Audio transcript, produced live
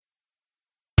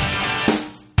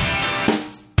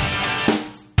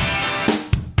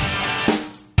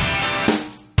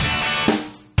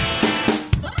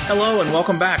Hello and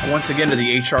welcome back once again to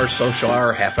the HR Social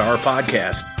Hour Half Hour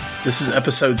Podcast. This is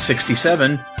episode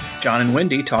 67. John and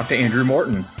Wendy talk to Andrew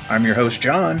Morton. I'm your host,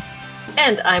 John.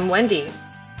 And I'm Wendy.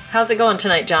 How's it going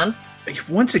tonight, John?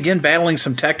 Once again, battling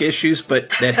some tech issues, but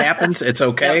that happens. It's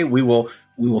okay. Yep. We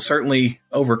will certainly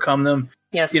overcome them.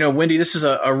 Yes. Wendy, this is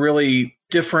a really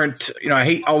different, I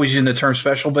hate always using the term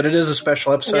special, but it is a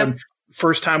special episode. Yep.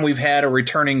 First time we've had a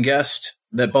returning guest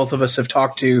that both of us have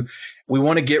talked to. We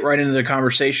want to get right into the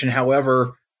conversation.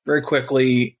 However, very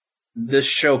quickly, this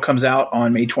show comes out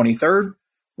on May 23rd,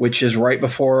 which is right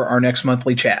before our next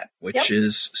monthly chat, which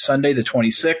is Sunday the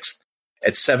 26th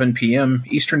at 7 p.m.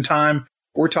 Eastern Time.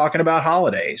 We're talking about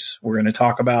holidays. We're going to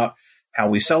talk about how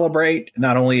we celebrate,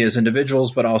 not only as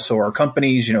individuals, but also our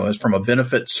companies, as from a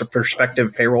benefits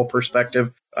perspective, payroll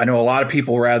perspective. I know a lot of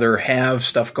people rather have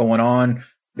stuff going on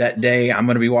that day. I'm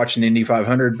going to be watching Indy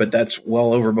 500, but that's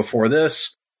well over before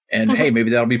this. And hey,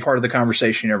 maybe that'll be part of the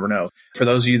conversation. You never know. For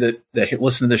those of you that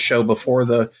listen to this show before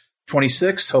the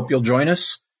 26th, hope you'll join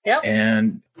us. Yep.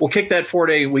 And we'll kick that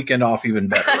 4-day weekend off even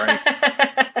better,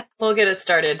 right? We'll get it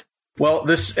started. Well,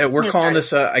 we're calling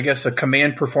this, I guess, a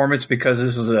command performance because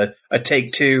this is a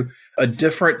take two, a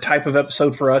different type of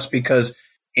episode for us because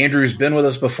Andrew's been with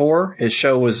us before. His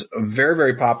show was very,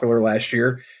 very popular last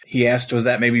year. He asked, was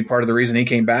that maybe part of the reason he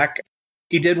came back?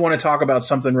 He did want to talk about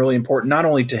something really important, not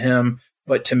only to him,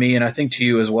 but to me, and I think to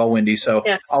you as well, Wendy. So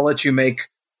yes. I'll let you make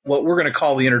what we're going to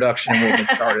call the introduction and we'll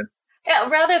get started. Yeah,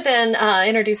 rather than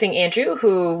introducing Andrew,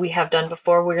 who we have done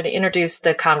before, we're going to introduce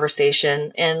the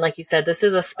conversation. And like you said, this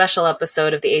is a special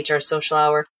episode of the HR Social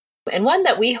Hour, and one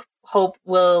that we hope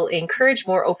will encourage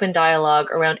more open dialogue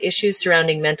around issues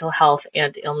surrounding mental health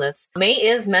and illness. May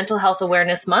is Mental Health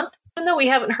Awareness Month. Even though we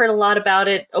haven't heard a lot about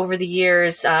it over the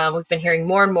years, we've been hearing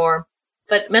more and more.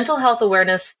 But Mental Health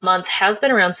Awareness Month has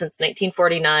been around since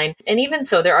 1949. And even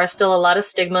so, there are still a lot of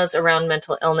stigmas around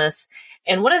mental illness.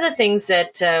 And one of the things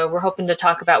that we're hoping to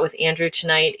talk about with Andrew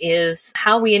tonight is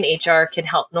how we in HR can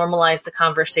help normalize the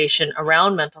conversation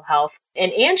around mental health.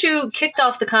 And Andrew kicked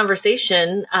off the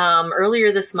conversation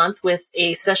earlier this month with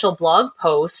a special blog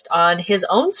post on his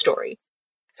own story.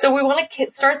 So we want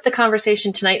to start the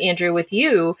conversation tonight, Andrew, with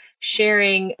you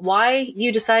sharing why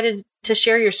you decided to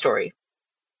share your story.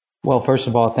 Well, first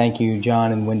of all, thank you,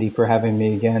 John and Wendy, for having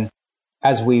me again.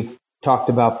 As we've talked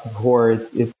about before,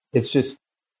 it's just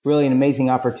really an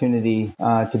amazing opportunity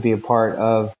to be a part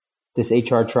of this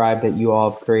HR tribe that you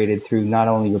all have created through not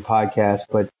only your podcast,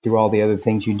 but through all the other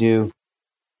things you do.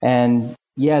 And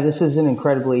yeah, this is an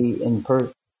incredibly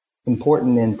important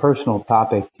and personal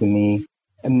topic to me.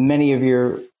 And many of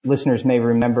your listeners may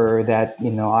remember that,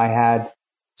 I had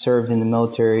served in the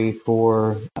military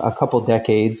for a couple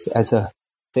decades as a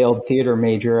failed theater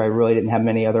major. I really didn't have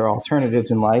many other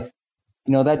alternatives in life.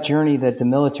 That journey that the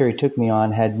military took me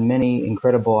on had many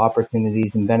incredible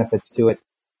opportunities and benefits to it,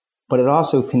 but it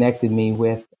also connected me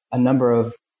with a number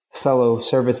of fellow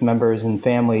service members and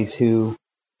families who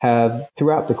have,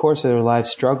 throughout the course of their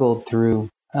lives, struggled through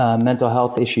mental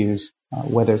health issues,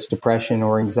 whether it's depression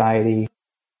or anxiety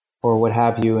or what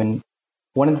have you. And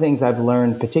one of the things I've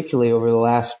learned, particularly over the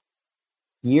last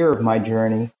year of my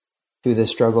journey through the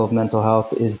struggle of mental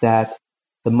health, is that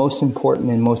the most important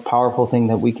and most powerful thing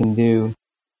that we can do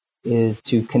is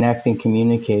to connect and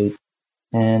communicate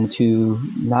and to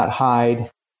not hide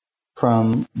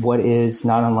from what is,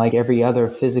 not unlike every other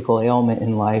physical ailment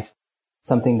in life,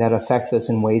 something that affects us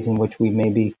in ways in which we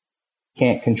maybe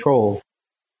can't control.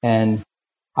 And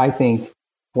I think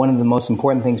one of the most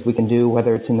important things we can do,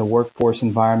 whether it's in the workforce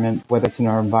environment, whether it's in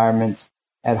our environments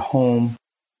at home,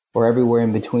 or everywhere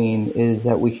in between, is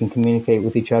that we can communicate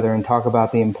with each other and talk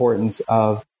about the importance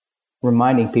of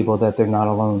reminding people that they're not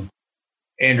alone.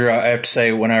 Andrew, I have to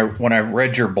say, when I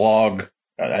read your blog,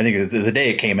 I think the day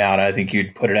it came out, I think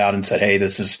you'd put it out and said, hey,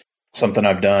 this is something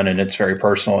I've done and it's very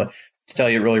personal. To tell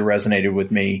you, it really resonated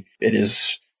with me. It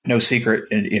is no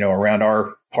secret, around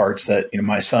our parts that,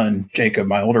 my son, Jacob,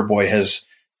 my older boy, has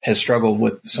struggled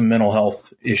with some mental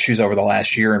health issues over the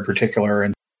last year in particular.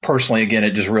 And personally, again,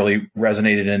 it just really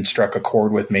resonated and struck a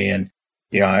chord with me. And,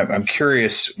 I'm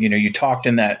curious, you talked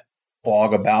in that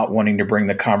blog about wanting to bring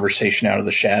the conversation out of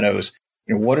the shadows.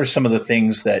 What are some of the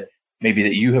things that maybe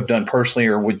that you have done personally,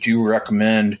 or would you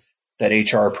recommend that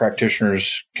HR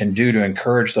practitioners can do to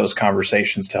encourage those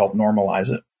conversations to help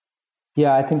normalize it?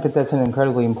 Yeah, I think that that's an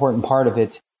incredibly important part of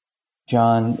it,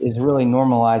 John, is really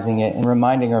normalizing it and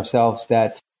reminding ourselves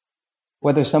that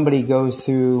whether somebody goes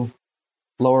through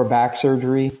lower back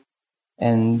surgery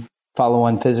and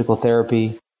follow-on physical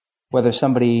therapy, whether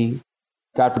somebody,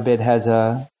 God forbid, has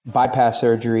a bypass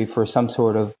surgery for some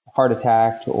sort of heart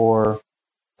attack or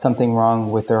something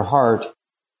wrong with their heart,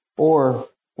 or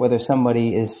whether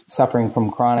somebody is suffering from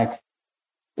chronic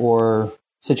or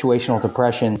situational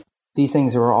depression. These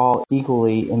things are all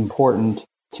equally important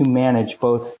to manage,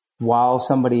 both while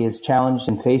somebody is challenged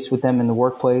and faced with them in the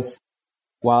workplace,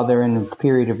 while they're in a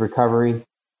period of recovery,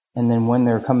 and then when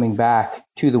they're coming back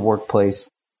to the workplace.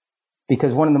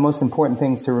 Because one of the most important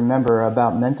things to remember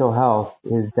about mental health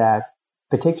is that,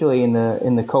 particularly in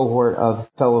the cohort of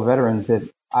fellow veterans that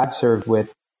I've served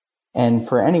with, and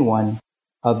for anyone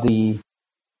of the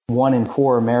 1 in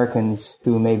 4 Americans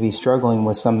who may be struggling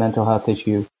with some mental health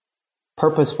issue,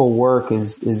 purposeful work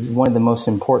is one of the most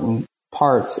important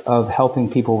parts of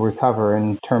helping people recover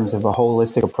in terms of a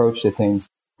holistic approach to things.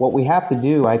 What we have to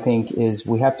do, I think, is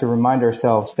we have to remind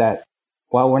ourselves that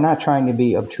while we're not trying to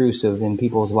be obtrusive in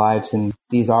people's lives, and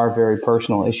these are very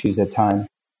personal issues at times,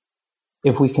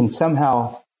 if we can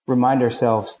somehow remind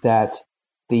ourselves that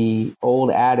the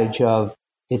old adage of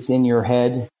it's in your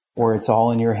head or it's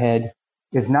all in your head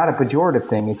is not a pejorative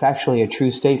thing. It's actually a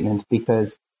true statement,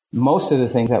 because most of the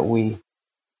things that we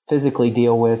physically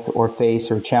deal with or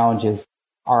face or challenges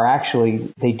are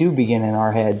actually, they do begin in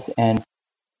our heads. And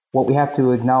what we have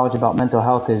to acknowledge about mental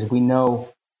health is we know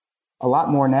a lot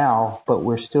more now, but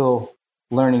we're still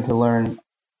learning to learn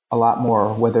a lot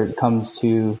more, whether it comes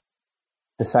to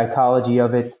the psychology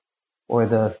of it or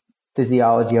the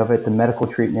physiology of it, the medical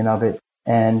treatment of it.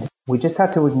 And we just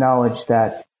have to acknowledge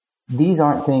that these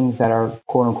aren't things that are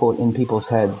quote unquote in people's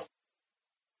heads.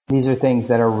 These are things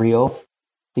that are real.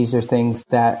 These are things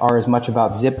that are as much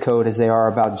about zip code as they are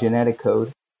about genetic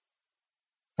code.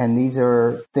 And these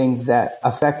are things that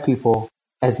affect people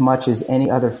as much as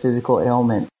any other physical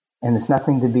ailment. And it's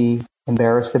nothing to be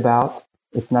embarrassed about.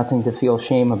 It's nothing to feel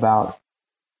shame about.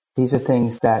 These are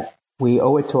things that we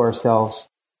owe it to ourselves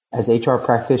as HR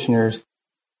practitioners,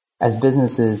 as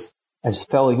businesses, as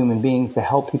fellow human beings, to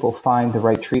help people find the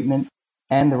right treatment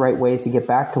and the right ways to get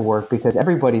back to work, because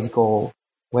everybody's goal,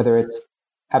 whether it's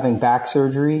having back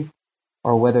surgery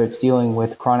or whether it's dealing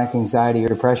with chronic anxiety or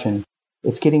depression,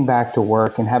 it's getting back to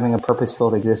work and having a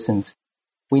purpose-filled existence.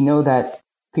 We know that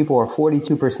people are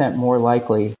 42% more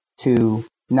likely to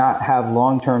not have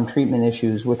long-term treatment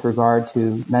issues with regard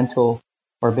to mental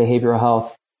or behavioral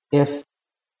health if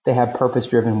they have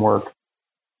purpose-driven work.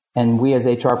 And we as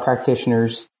HR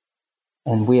practitioners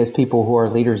and we as people who are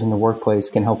leaders in the workplace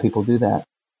can help people do that.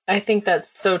 I think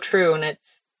that's so true. And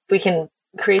we can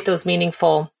create those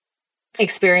meaningful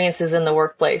experiences in the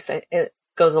workplace. It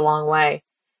goes a long way.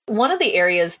 One of the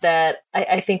areas that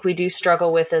I think we do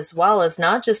struggle with as well is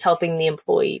not just helping the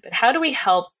employee, but how do we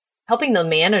helping the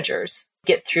managers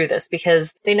get through this?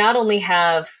 Because they not only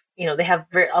have, they have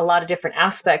a lot of different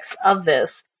aspects of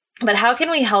this, but how can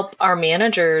we help our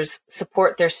managers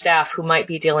support their staff who might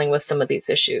be dealing with some of these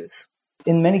issues?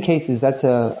 In many cases, that's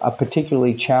a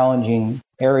particularly challenging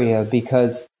area,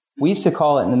 because we used to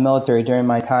call it in the military, during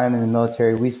my time in the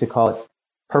military, we used to call it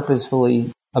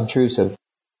purposefully obtrusive,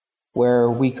 where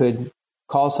we could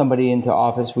call somebody into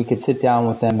office, we could sit down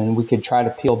with them, and we could try to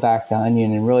peel back the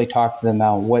onion and really talk to them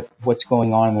about what's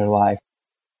going on in their life.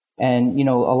 And,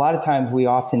 a lot of times we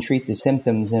often treat the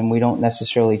symptoms and we don't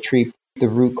necessarily treat the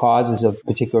root causes of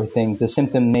particular things. The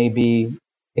symptom may be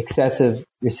excessive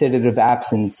recidivative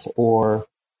absence, or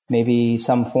maybe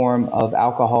some form of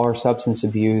alcohol or substance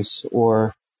abuse,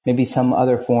 or maybe some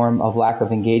other form of lack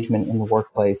of engagement in the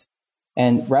workplace.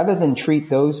 And rather than treat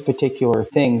those particular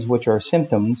things, which are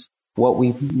symptoms, what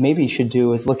we maybe should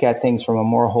do is look at things from a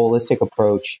more holistic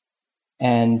approach.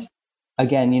 And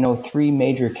again, 3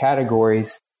 major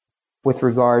categories with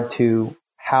regard to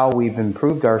how we've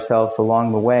improved ourselves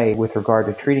along the way with regard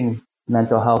to treating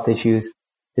mental health issues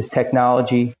is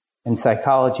technology and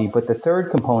psychology. But the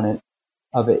third component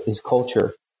of it is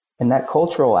culture. And that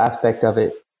cultural aspect of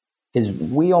it is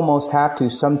we almost have to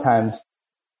sometimes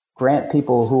grant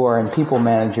people who are in people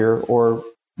manager, or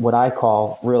what I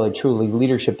call really truly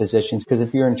leadership positions, because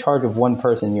if you're in charge of one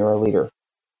person, you're a leader.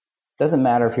 It doesn't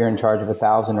matter if you're in charge of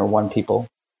 1,000 or 1 people,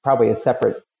 probably a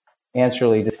separate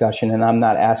answerly discussion, and I'm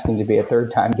not asking to be a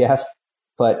third-time guest,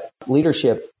 but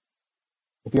leadership,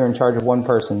 if you're in charge of 1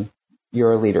 person,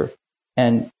 you're a leader.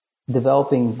 And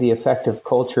developing the effective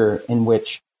culture in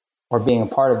which, or being a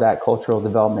part of that cultural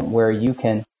development where you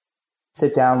can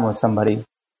sit down with somebody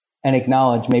and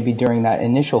acknowledge maybe during that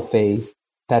initial phase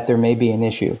that there may be an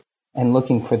issue, and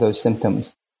looking for those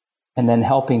symptoms, and then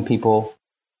helping people,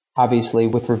 obviously,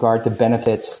 with regard to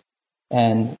benefits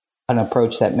and an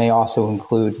approach that may also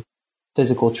include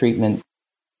physical treatment,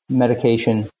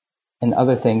 medication, and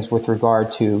other things with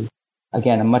regard to,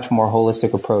 again, a much more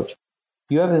holistic approach.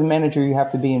 You have, as a manager, you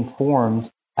have to be informed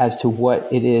as to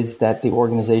what it is that the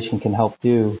organization can help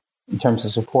do in terms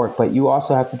of support, but you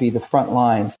also have to be the front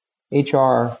lines.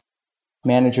 HR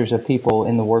managers of people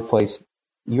in the workplace,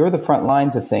 you're the front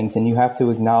lines of things, and you have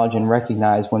to acknowledge and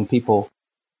recognize when people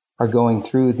are going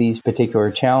through these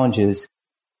particular challenges.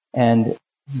 And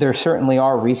there certainly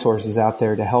are resources out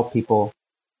there to help people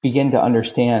begin to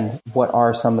understand what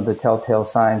are some of the telltale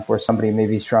signs where somebody may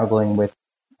be struggling with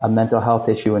a mental health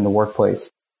issue in the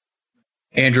workplace.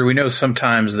 Andrew, we know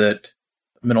sometimes that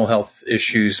mental health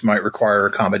issues might require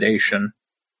accommodation.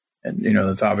 And,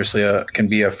 that's obviously can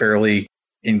be a fairly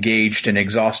engaged and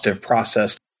exhaustive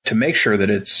process to make sure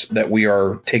that we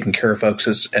are taking care of folks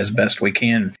as best we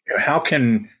can. How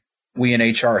can we in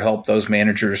HR help those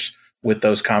managers with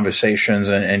those conversations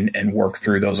and work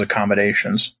through those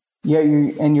accommodations? Yeah,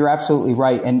 you're absolutely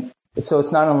right. And so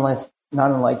it's not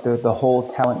unlike the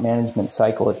whole talent management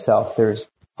cycle itself. There's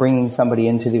bringing somebody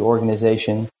into the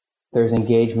organization, there's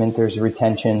engagement, there's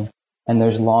retention, and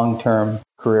there's long-term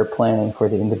career planning for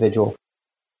the individual.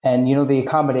 And, the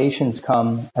accommodations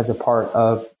come as a part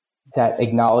of that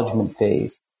acknowledgement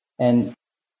phase. And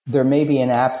there may be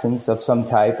an absence of some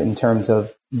type in terms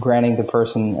of granting the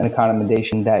person an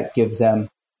accommodation that gives them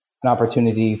an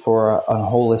opportunity for a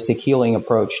holistic healing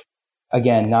approach.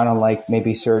 Again, not unlike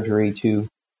maybe surgery to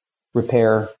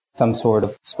repair some sort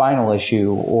of spinal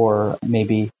issue, or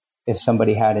maybe if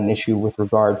somebody had an issue with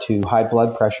regard to high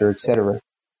blood pressure, et cetera.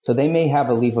 So they may have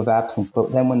a leave of absence,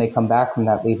 but then when they come back from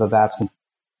that leave of absence,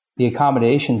 the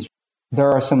accommodations,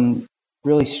 there are some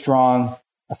really strong,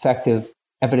 effective,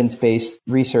 evidence-based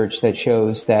research that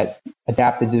shows that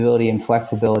adaptability and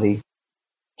flexibility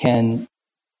can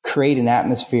create an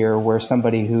atmosphere where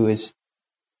somebody who is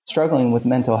struggling with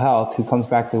mental health, who comes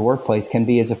back to the workplace, can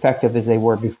be as effective as they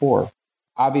were before.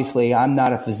 Obviously, I'm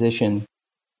not a physician,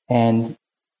 and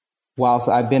whilst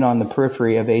I've been on the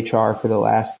periphery of HR for the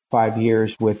last 5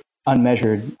 years with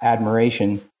unmeasured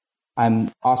admiration,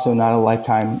 I'm also not a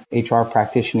lifetime HR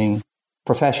practicing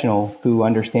professional who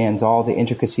understands all the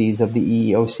intricacies of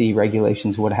the EEOC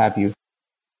regulations, what have you.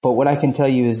 But what I can tell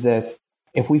you is this: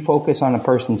 if we focus on a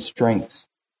person's strengths,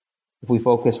 if we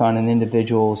focus on an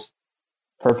individual's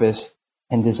purpose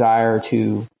and desire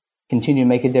to continue to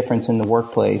make a difference in the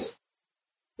workplace,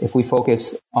 if we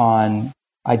focus on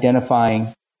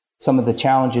identifying some of the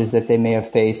challenges that they may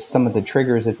have faced, some of the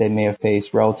triggers that they may have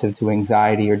faced relative to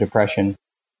anxiety or depression,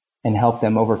 and help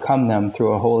them overcome them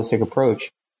through a holistic approach,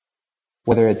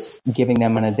 whether it's giving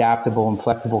them an adaptable and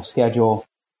flexible schedule,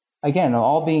 again,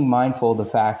 all being mindful of the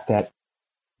fact that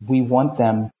we want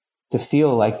them to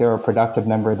feel like they're a productive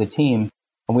member of the team.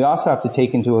 And we also have to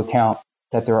take into account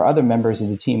that there are other members of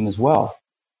the team as well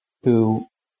who,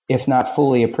 if not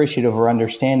fully appreciative or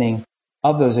understanding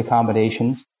of those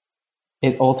accommodations,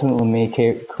 it ultimately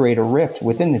may create a rift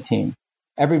within the team.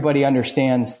 Everybody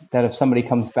understands that if somebody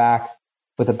comes back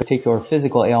with a particular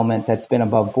physical ailment that's been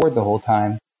above board the whole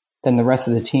time, then the rest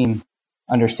of the team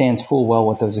understands full well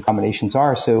what those accommodations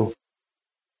are. So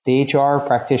the HR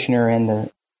practitioner and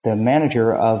the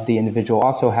manager of the individual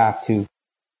also have to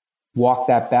walk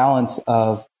that balance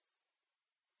of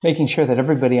making sure that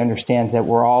everybody understands that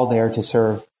we're all there to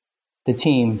serve the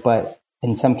team, but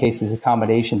in some cases,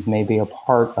 accommodations may be a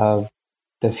part of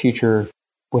the future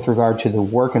with regard to the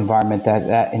work environment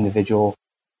that individual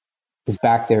is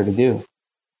back there to do.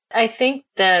 I think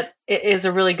that it is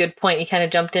a really good point. You kind of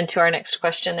jumped into our next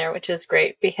question there, which is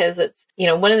great, because it's,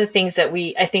 one of the things that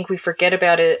I think we forget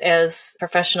about it as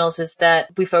professionals is that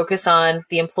we focus on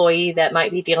the employee that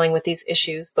might be dealing with these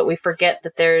issues, but we forget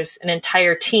that there's an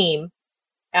entire team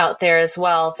out there as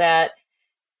well that,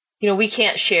 we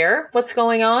can't share what's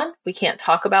going on. We can't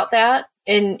talk about that.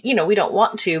 And, we don't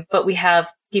want to, but we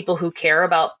have people who care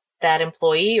about that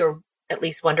employee, or at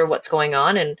least wonder what's going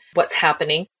on and what's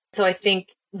happening. So I think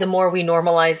the more we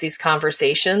normalize these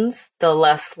conversations, the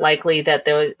less likely that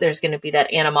there's going to be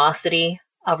that animosity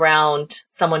around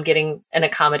someone getting an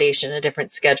accommodation, a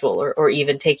different schedule, or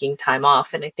even taking time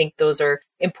off. And I think those are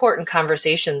important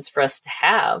conversations for us to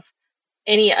have.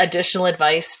 Any additional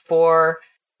advice for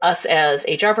us as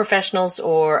HR professionals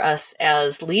or us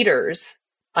as leaders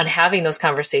on having those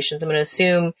conversations? I'm going to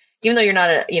assume, even though you're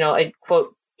not a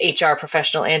quote HR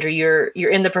professional, Andrew, you're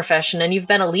in the profession and you've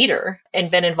been a leader and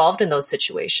been involved in those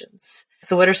situations.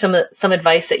 So what are some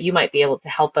advice that you might be able to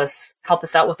help us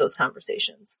out with those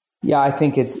conversations? Yeah, I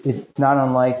think it's not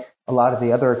unlike a lot of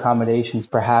the other accommodations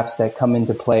perhaps that come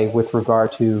into play with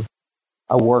regard to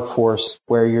a workforce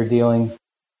where you're dealing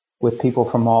with people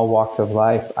from all walks of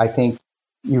life. I think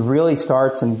it really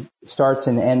starts and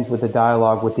ends with a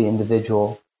dialogue with the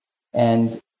individual.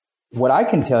 And what I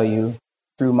can tell you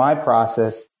through my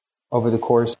process over the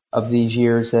course of these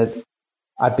years, that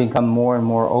I've become more and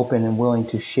more open and willing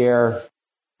to share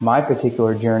my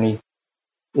particular journey,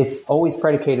 it's always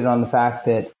predicated on the fact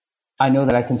that I know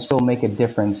that I can still make a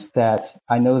difference, that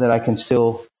I know that I can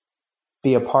still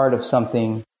be a part of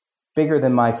something bigger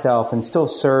than myself and still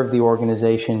serve the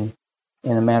organization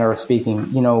in a manner of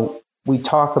speaking. You know, we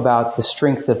talk about the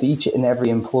strength of each and every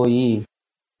employee.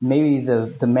 Maybe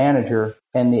the manager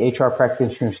and the HR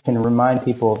practitioners can remind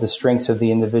people of the strengths of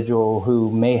the individual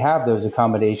who may have those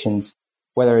accommodations,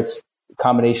 whether it's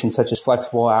accommodations such as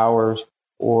flexible hours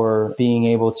or being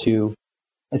able to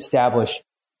establish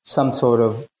some sort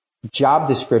of job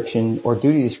description or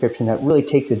duty description that really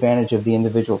takes advantage of the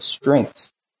individual's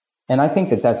strengths. And I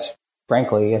think that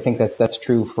that's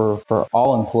true for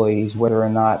all employees, whether or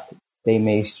not they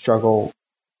may struggle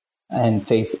and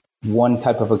face one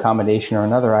type of accommodation or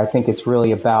another. I think it's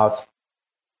really about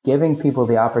giving people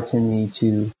the opportunity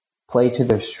to play to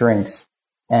their strengths.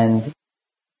 And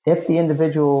if the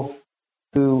individual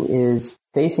who is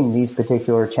facing these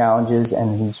particular challenges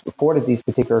and who's afforded these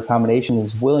particular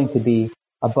accommodations is willing to be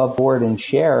above board and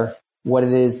share what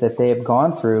it is that they have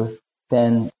gone through,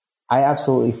 then I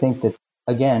absolutely think that,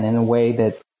 again, in a way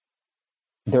that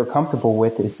they're comfortable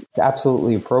with, is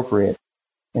absolutely appropriate.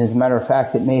 And as a matter of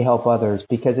fact, it may help others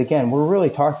because, again, we're really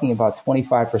talking about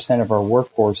 25% of our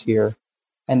workforce here.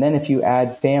 And then if you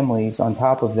add families on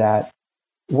top of that,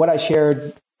 what I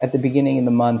shared at the beginning of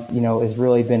the month, you know, has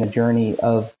really been a journey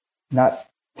of not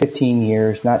 15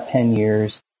 years, not 10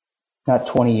 years, not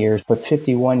 20 years, but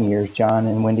 51 years, John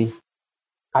and Wendy.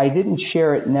 I didn't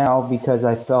share it now because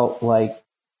I felt like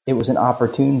it was an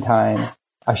opportune time.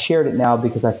 I shared it now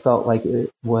because I felt like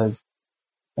it was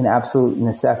an absolute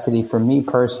necessity for me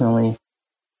personally,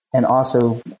 and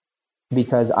also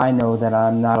because I know that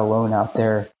I'm not alone out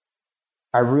there.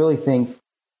 I really think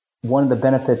one of the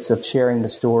benefits of sharing the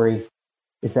story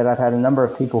is that I've had a number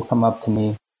of people come up to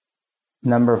me, a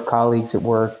number of colleagues at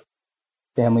work,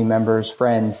 family members,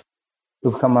 friends,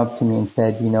 who've come up to me and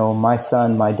said, you know, my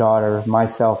son, my daughter,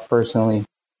 myself personally,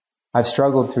 I've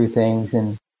struggled through things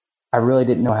and I really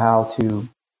didn't know how to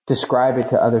describe it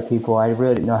to other people. I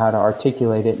really didn't know how to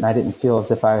articulate it, and I didn't feel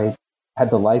as if I had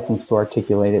the license to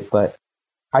articulate it. But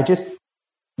I just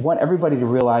want everybody to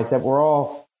realize that we're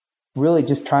all really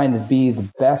just trying to be the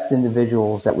best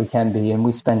individuals that we can be. And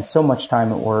we spend so much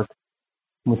time at work,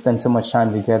 and we spend so much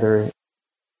time together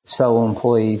as fellow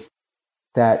employees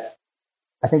that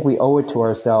I think we owe it to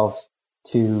ourselves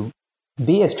to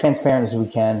be as transparent as we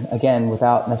can, again,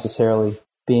 without necessarily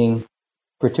being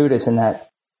gratuitous in that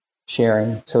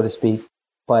sharing, so to speak,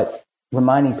 but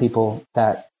reminding people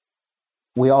that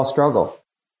we all struggle.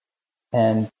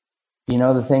 And, you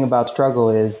know, the thing about struggle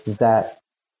is that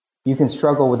you can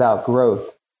struggle without growth,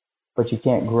 but you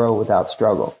can't grow without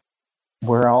struggle.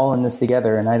 We're all in this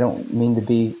together, and I don't mean to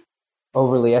be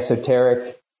overly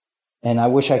esoteric, and I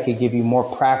wish I could give you more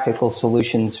practical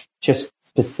solutions just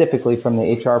specifically from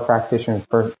the HR practitioner's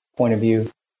point of view.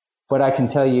 What I can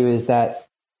tell you is that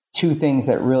two things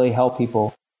that really help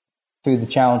people through the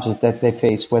challenges that they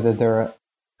face, whether they're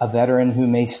a veteran who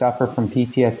may suffer from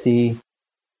PTSD,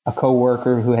 a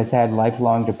coworker who has had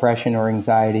lifelong depression or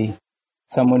anxiety,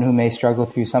 someone who may struggle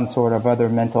through some sort of other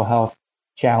mental health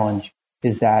challenge,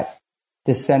 is that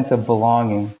this sense of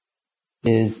belonging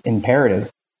is imperative.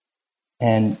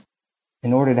 And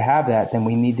in order to have that, then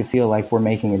we need to feel like we're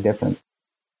making a difference.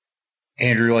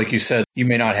 Andrew, like you said, you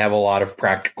may not have a lot of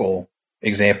practical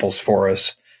examples for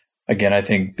us. Again, I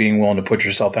think being willing to put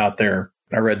yourself out there.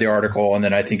 I read the article, and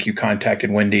then I think you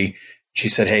contacted Wendy. She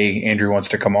said, hey, Andrew wants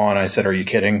to come on. I said, are you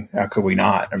kidding? How could we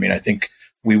not? I mean, I think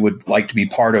we would like to be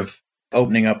part of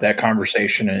opening up that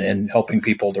conversation and helping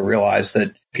people to realize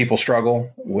that people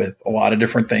struggle with a lot of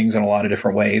different things in a lot of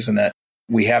different ways, and that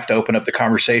we have to open up the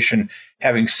conversation.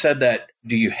 Having said that,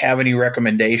 do you have any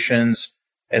recommendations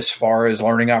as far as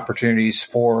learning opportunities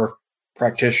for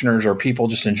practitioners or people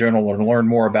just in general to learn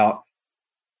more about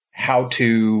how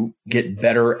to get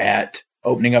better at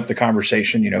opening up the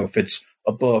conversation? You know, if it's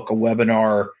a book, a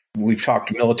webinar, we've talked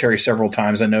to military several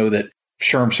times. I know that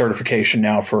SHRM certification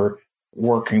now for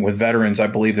working with veterans, I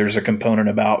believe there's a component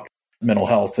about mental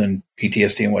health and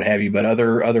PTSD and what have you, but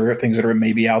other things that are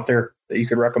maybe out there that you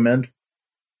could recommend?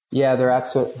 Yeah, there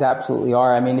absolutely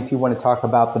are. I mean, if you want to talk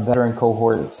about the veteran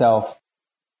cohort itself,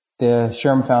 the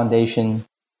SHRM Foundation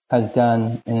has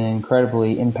done an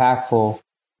incredibly impactful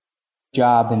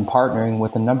job in partnering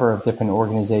with a number of different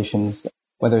organizations,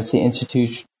 whether it's the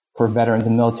Institute for Veterans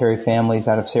and Military Families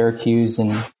out of Syracuse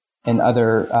and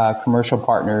other commercial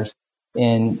partners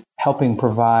in helping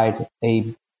provide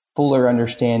a fuller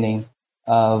understanding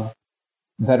of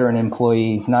veteran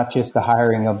employees, not just the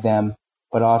hiring of them,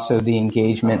 but also the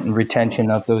engagement and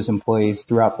retention of those employees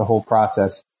throughout the whole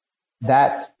process.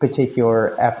 That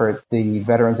particular effort, the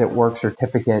Veterans at Work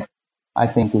certificate, I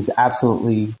think is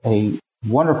absolutely a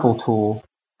wonderful tool.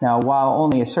 Now, while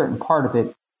only a certain part of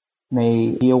it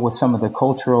may deal with some of the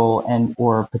cultural and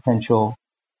or potential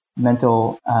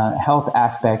mental health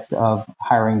aspects of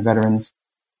hiring veterans,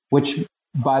 which,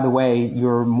 by the way,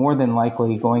 you're more than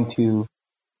likely going to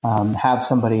have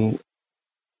somebody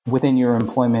within your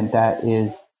employment that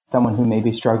is someone who may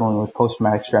be struggling with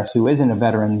post-traumatic stress who isn't a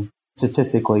veteran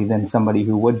statistically than somebody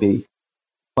who would be.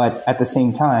 But at the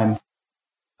same time,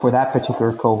 for that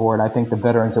particular cohort, I think the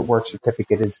Veterans at Work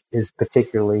certificate is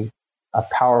particularly a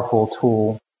powerful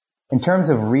tool. In terms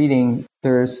of reading,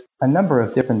 there's a number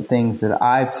of different things that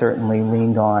I've certainly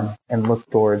leaned on and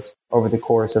looked towards over the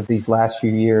course of these last few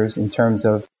years in terms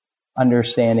of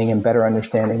understanding and better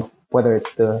understanding, whether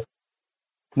it's the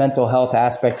mental health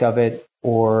aspect of it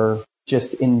or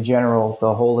just in general, the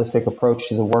holistic approach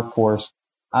to the workforce.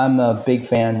 I'm a big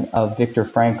fan of Viktor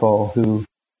Frankl, who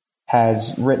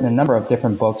has written a number of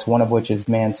different books, one of which is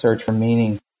Man's Search for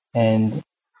Meaning. And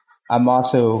I'm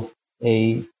also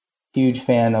a huge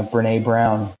fan of Brene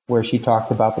Brown, where she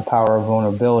talked about the power of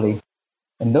vulnerability.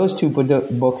 And those two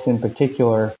books in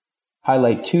particular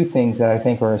highlight two things that I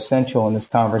think are essential in this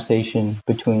conversation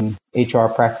between HR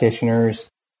practitioners,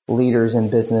 leaders in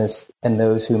business, and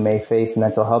those who may face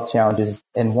mental health challenges.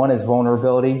 And one is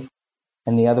vulnerability,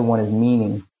 and the other one is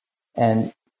meaning.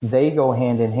 And they go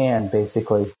hand in hand,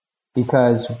 basically,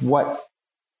 because what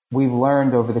we've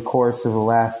learned over the course of the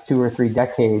last 2 or 3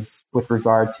 decades with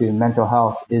regard to mental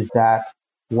health is that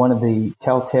one of the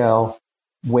telltale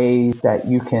ways that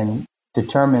you can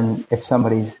determine if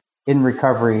somebody's in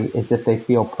recovery is if they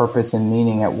feel purpose and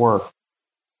meaning at work.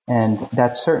 And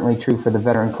that's certainly true for the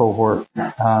veteran cohort.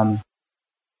 I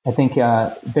think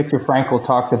Viktor Frankl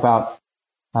talks about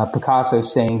Picasso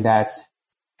saying that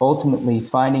ultimately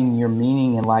finding your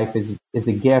meaning in life is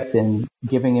a gift, and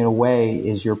giving it away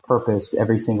is your purpose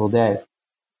every single day.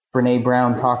 Brene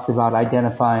Brown talks about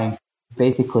identifying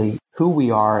basically who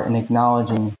we are and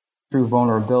acknowledging through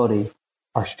vulnerability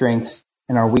our strengths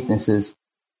and our weaknesses.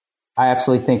 I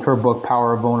absolutely think her book,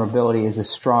 Power of Vulnerability, is a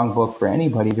strong book for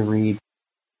anybody to read,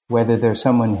 whether they're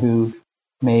someone who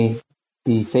may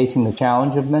be facing the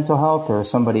challenge of mental health or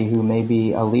somebody who may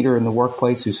be a leader in the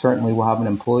workplace who certainly will have an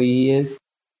employee he is.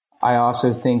 I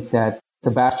also think that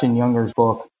Sebastian Junger's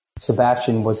book,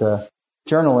 Sebastian was a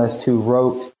journalist who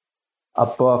wrote a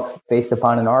book based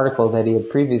upon an article that he had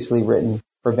previously written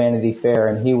for Vanity Fair,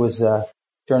 and he was a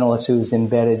journalist who was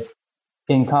embedded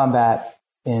in combat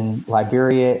in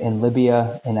Liberia, in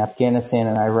Libya, in Afghanistan,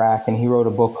 and Iraq, and he wrote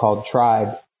a book called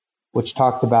Tribe, which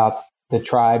talked about the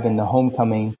tribe and the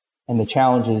homecoming and the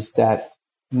challenges that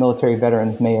military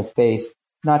veterans may have faced,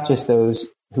 not just those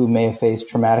who may have faced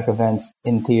traumatic events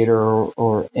in theater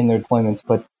or in their deployments,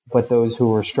 but those who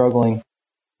were struggling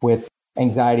with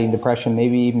anxiety and depression,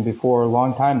 maybe even before, a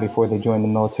long time before they joined the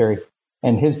military.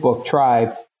 And his book,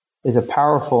 Tribe, is a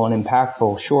powerful and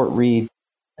impactful short read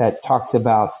that talks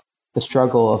about the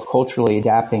struggle of culturally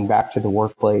adapting back to the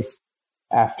workplace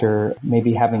after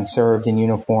maybe having served in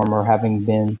uniform or having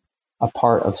been a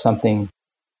part of something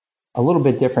a little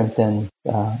bit different than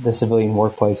the civilian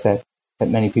workplace that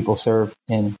many people serve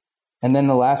in. And then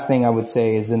the last thing I would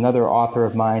say is another author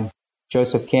of mine,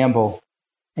 Joseph Campbell.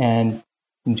 And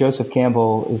Joseph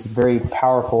Campbell is a very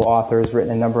powerful author, has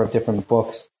written a number of different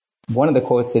books. One of the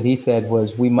quotes that he said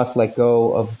was, "We must let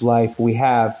go of life we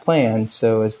have planned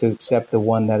so as to accept the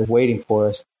one that is waiting for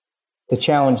us." The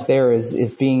challenge there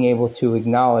is being able to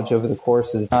acknowledge over the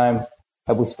course of the time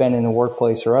that we spend in the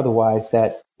workplace or otherwise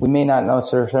that we may not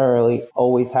necessarily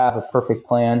always have a perfect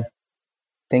plan.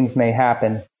 Things may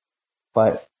happen,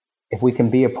 but if we can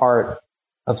be a part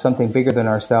of something bigger than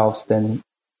ourselves, then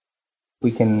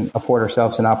we can afford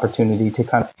ourselves an opportunity to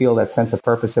kind of feel that sense of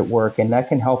purpose at work. And that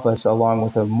can help us, along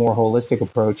with a more holistic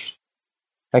approach,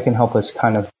 that can help us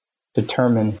kind of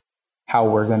determine how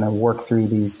we're going to work through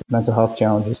these mental health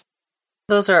challenges.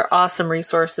 Those are awesome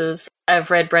resources.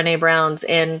 I've read Brene Brown's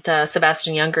and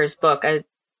Sebastian Junger's book. I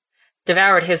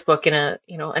devoured his book in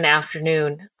an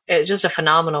afternoon. It's just a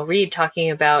phenomenal read,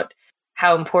 talking about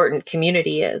how important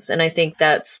community is. And I think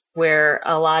that's where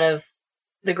a lot of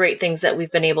the great things that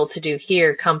we've been able to do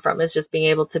here come from, is just being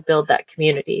able to build that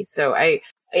community. So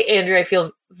Andrew, I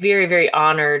feel very, very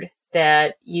honored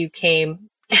that you came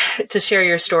to share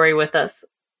your story with us.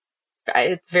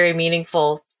 It's very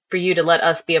meaningful for you to let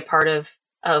us be a part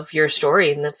of your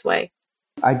story in this way.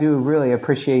 I do really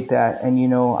appreciate that. And,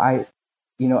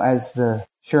 as the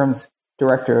SHRM's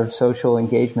Director of Social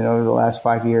Engagement over the last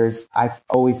 5 years, I've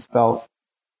always felt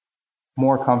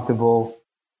more comfortable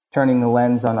turning the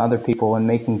lens on other people and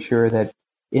making sure that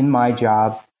in my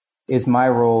job is my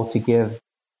role to give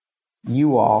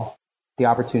you all the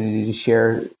opportunity to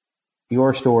share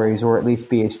your stories, or at least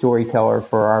be a storyteller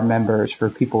for our members, for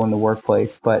people in the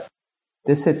workplace. But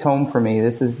this hits home for me.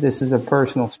 This is a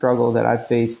personal struggle that I've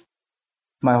faced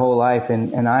my whole life.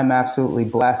 And I'm absolutely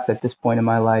blessed at this point in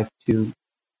my life to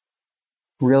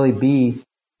really be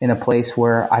in a place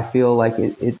where I feel like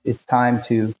it's time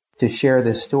to share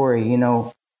this story. You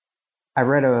know, I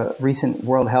read a recent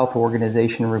World Health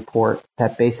Organization report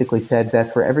that basically said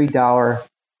that for every dollar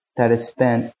that is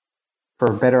spent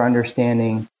for better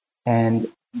understanding and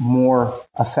more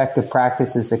effective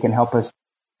practices that can help us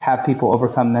have people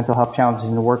overcome mental health challenges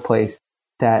in the workplace,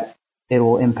 that it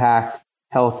will impact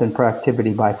health and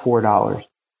productivity by $4.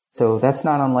 So that's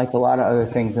not unlike a lot of other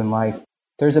things in life.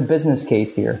 There's a business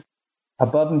case here,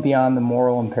 above and beyond the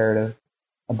moral imperative,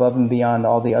 above and beyond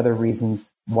all the other reasons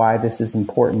why this is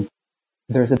important.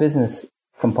 There's a business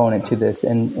component to this.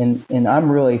 And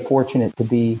I'm really fortunate to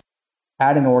be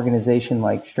at an organization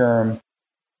like SHRM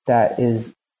that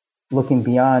is looking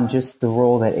beyond just the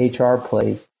role that HR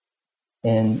plays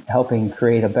in helping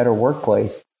create a better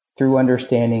workplace through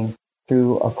understanding,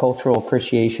 through a cultural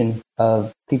appreciation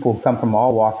of people who come from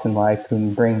all walks in life,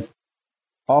 who bring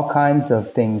all kinds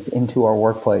of things into our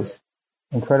workplace,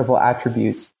 incredible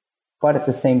attributes. But at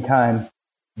the same time,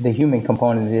 the human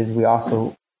component is we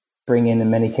also bring in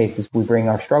many cases, we bring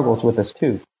our struggles with us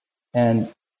too.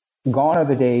 And gone are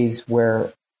the days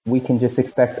where we can just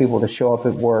expect people to show up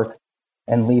at work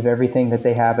and leave everything that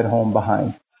they have at home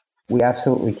behind. We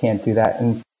absolutely can't do that.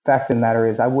 And the fact of the matter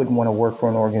is, I wouldn't want to work for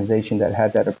an organization that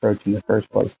had that approach in the first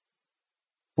place.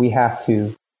 We have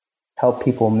to help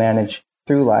people manage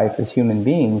through life as human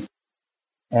beings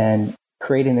and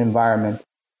create an environment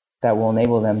that will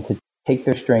enable them to take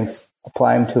their strengths,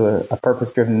 apply them to a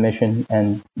purpose-driven mission,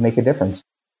 and make a difference.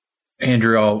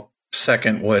 Andrew, I'll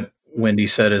second what Wendy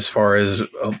said as far as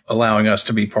allowing us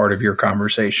to be part of your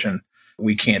conversation.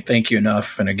 We can't thank you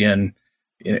enough. And again,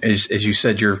 as you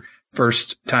said, your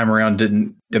first time around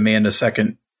didn't demand a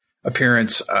second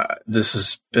appearance. This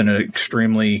has been an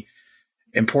extremely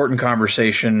important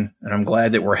conversation, and I'm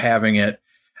glad that we're having it.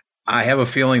 I have a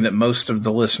feeling that most of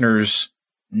the listeners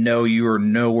know you or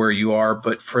know where you are,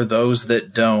 but for those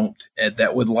that don't,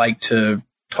 that would like to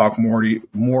talk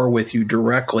more with you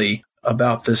directly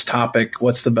about this topic,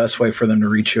 what's the best way for them to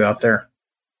reach you out there?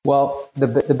 Well,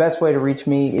 the best way to reach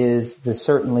me is to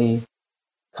certainly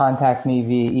contact me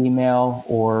via email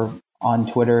or on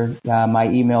Twitter. My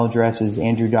email address is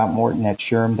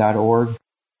andrew.morton@shrm.org.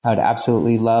 I'd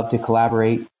absolutely love to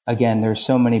collaborate. Again, there's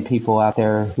so many people out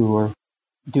there who are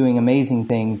doing amazing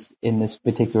things in this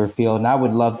particular field, and I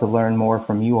would love to learn more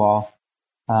from you all.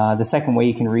 The second way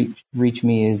you can reach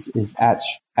me is at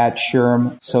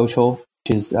SHRM Social,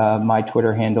 which is my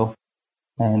Twitter handle.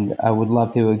 And I would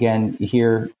love to, again,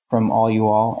 hear from all you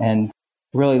all, and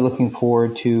really looking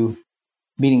forward to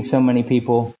meeting so many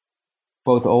people,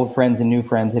 both old friends and new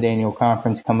friends, at annual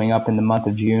conference coming up in the month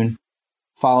of June.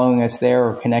 Following us there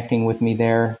or connecting with me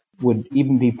there would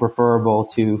even be preferable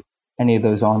to any of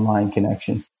those online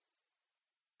connections.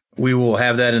 We will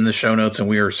have that in the show notes, and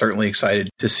we are certainly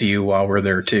excited to see you while we're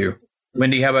there too.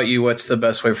 Wendy, how about you? What's the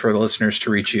best way for the listeners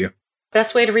to reach you?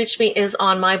 Best way to reach me is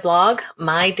on my blog,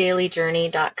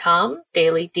 mydailyjourney.com,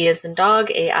 daily, D as in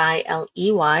dog,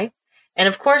 AILEY. And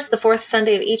of course, the fourth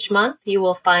Sunday of each month, you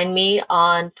will find me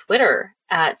on Twitter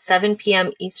at 7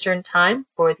 p.m. Eastern Time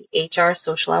for the HR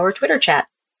Social Hour Twitter chat.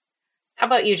 How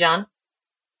about you, John?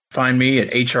 Find me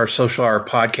at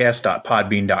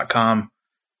hrsocialhourpodcast.podbean.com.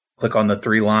 Click on the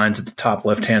 3 lines at the top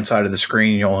left-hand side of the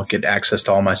screen. You'll get access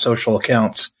to all my social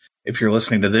accounts. If you're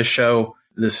listening to this show,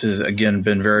 this has, again,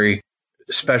 been very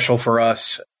special for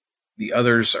us. The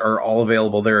others are all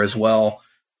available there as well.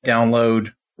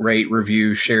 Download, rate,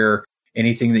 review, share,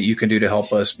 anything that you can do to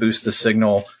help us boost the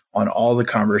signal on all the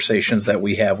conversations that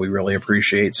we have. We really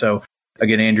appreciate. So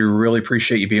again, Andrew, really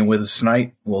appreciate you being with us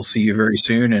tonight. We'll see you very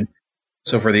soon. And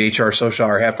so for the HR Social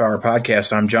Hour Half Hour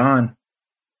Podcast, I'm John.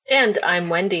 And I'm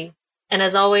Wendy. And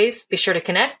as always, be sure to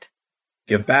connect,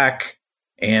 give back,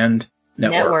 and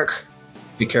network.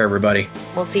 Take care, everybody.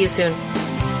 We'll see you soon.